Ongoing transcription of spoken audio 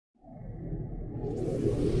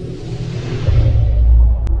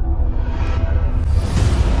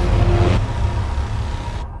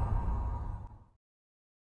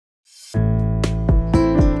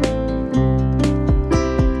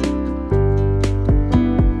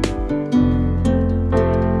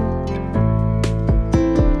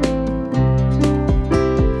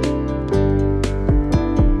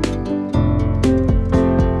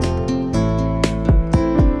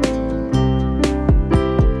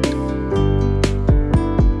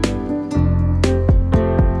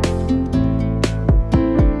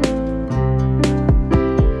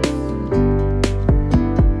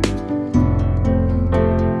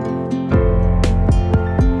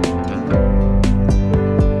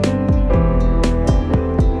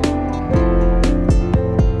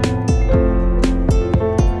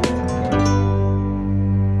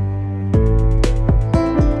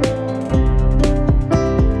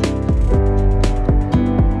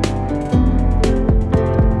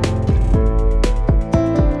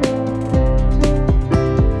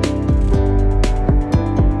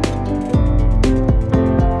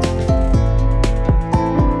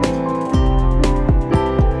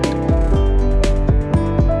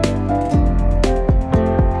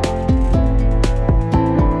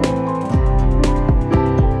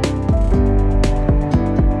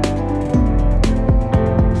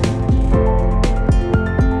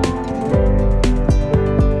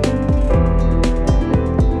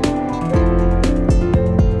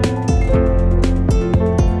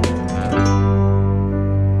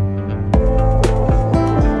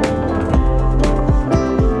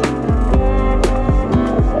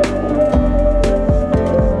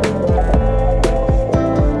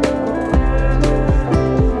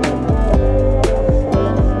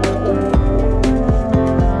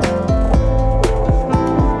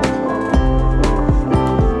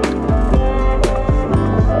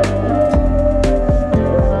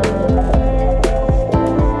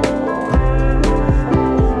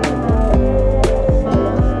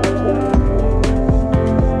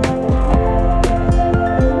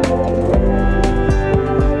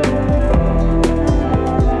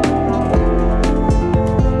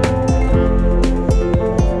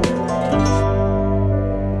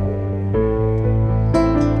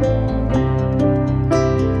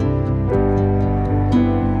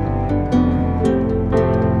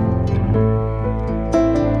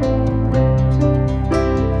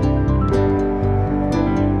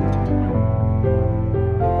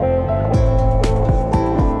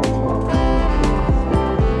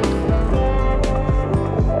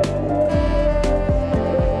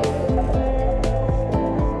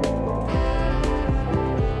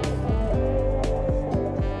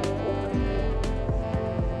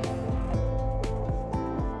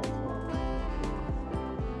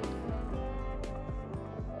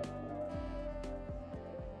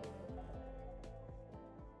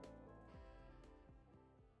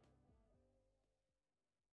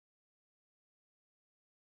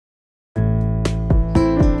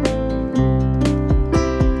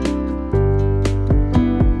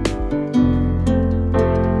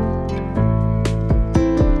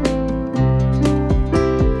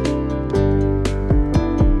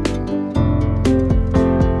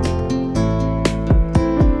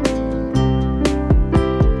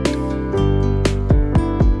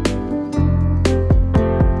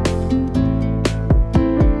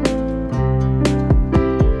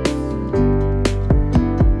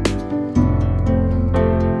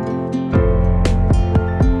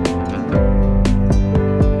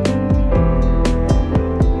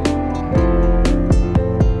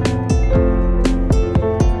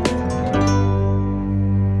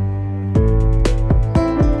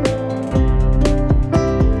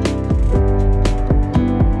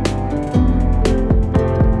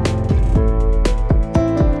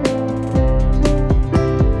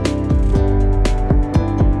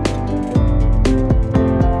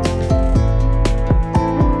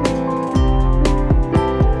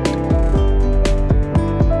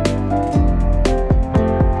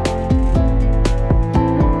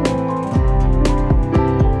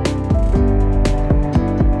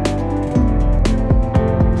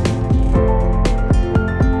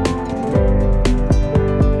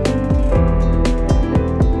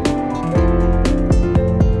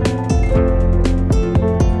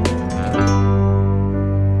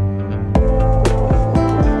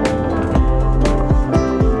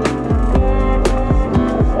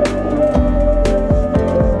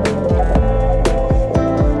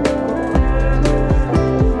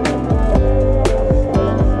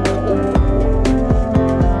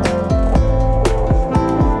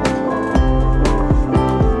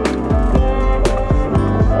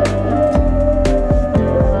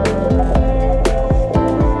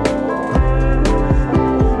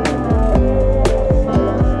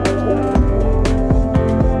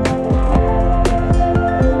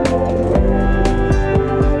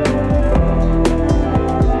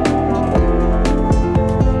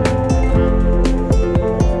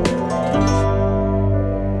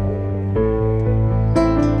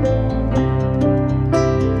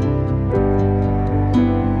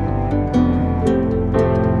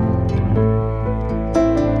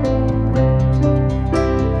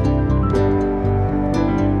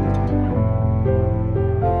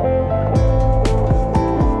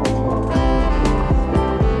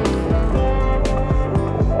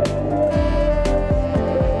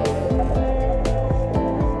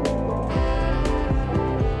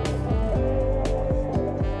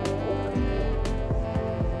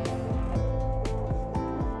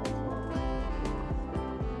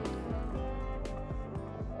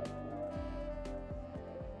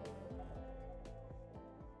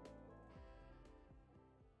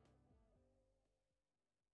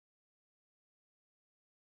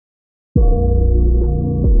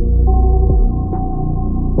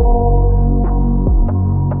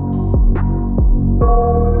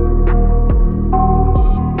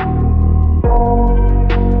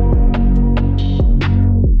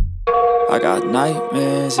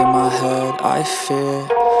nightmares in my head, I fear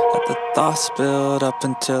that the thoughts build up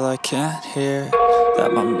until I can't hear,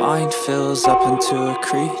 that my mind fills up into a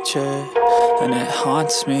creature, and it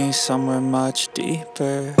haunts me somewhere much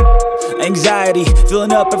deeper. Anxiety,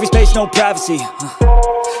 filling up every space, no privacy.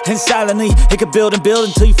 And silently, it could build and build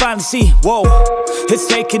until you finally see, whoa, it's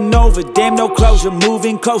taking over, damn, no closure,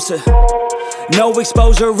 moving closer. No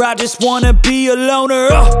exposure, I just wanna be a loner.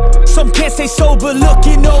 Some can't stay sober,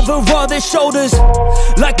 looking over all their shoulders,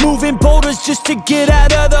 like moving boulders just to get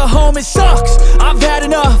out of the home. It sucks, I've had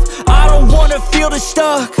enough, I don't wanna feel the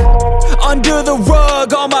stuck under the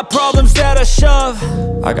rug, all my problems that I shove.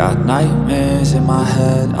 I got nightmares in my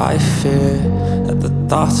head, I fear that the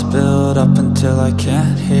thoughts build up until I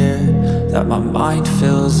can't hear, that my mind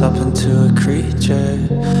fills up into a creature,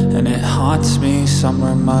 and it haunts me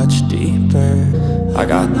somewhere much deeper. I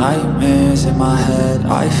got nightmares in my head,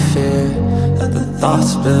 I fear that the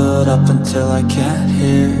thoughts build up until I can't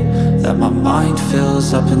hear, that my mind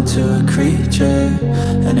fills up into a creature,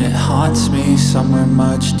 and it haunts me somewhere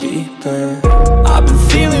much deeper. I've been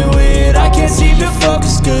feeling weird, I can't seem to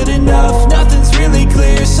focus good enough, nothing's really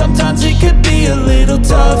clear, sometimes it could be a little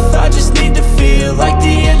tough. I just need to feel like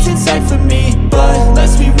the end's in sight for me, but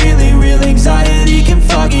let's be really real, anxiety can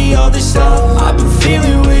foggy all this stuff. I've been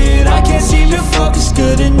feeling weird, I can't seem to focus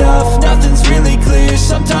good enough, nothing's really clear,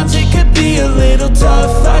 sometimes it could be a little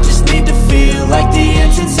tough. I just need to feel like the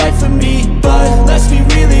end's in sight for me, but let's be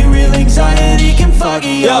really real, anxiety can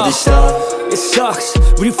foggy all this stuff. It sucks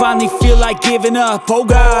when you finally feel like giving up. Oh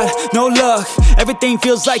God, no luck, everything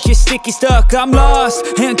feels like you're sticky stuck. I'm lost,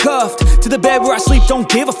 handcuffed to the bed where I sleep, don't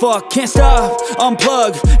give a fuck. Can't stop,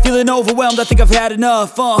 unplug, feeling overwhelmed, I think I've had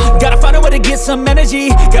enough. Gotta find a way to get some energy,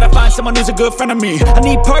 gotta find someone who's a good friend of me. I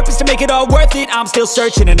need purpose to make it all worth it, I'm still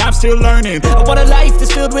searching and I'm still learning. I want a life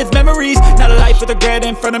that's filled with memories, not a life with regret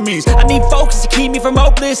in front of me. I need focus to keep me from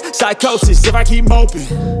hopeless psychosis if I keep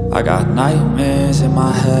moping. I got nightmares in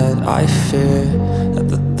my head, I fear that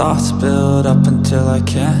the thoughts build up until I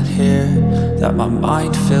can't hear, that my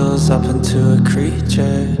mind fills up into a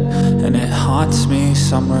creature, and it haunts me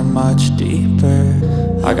somewhere much deeper.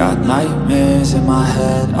 I got nightmares in my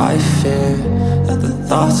head, I fear that the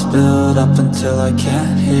thoughts build up until I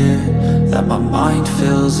can't hear, that my mind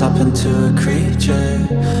fills up into a creature,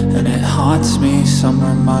 and it haunts me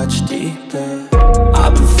somewhere much deeper.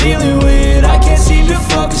 I've been feeling weird, I can't seem to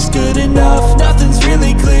focus good enough, nothing's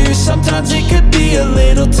really clear,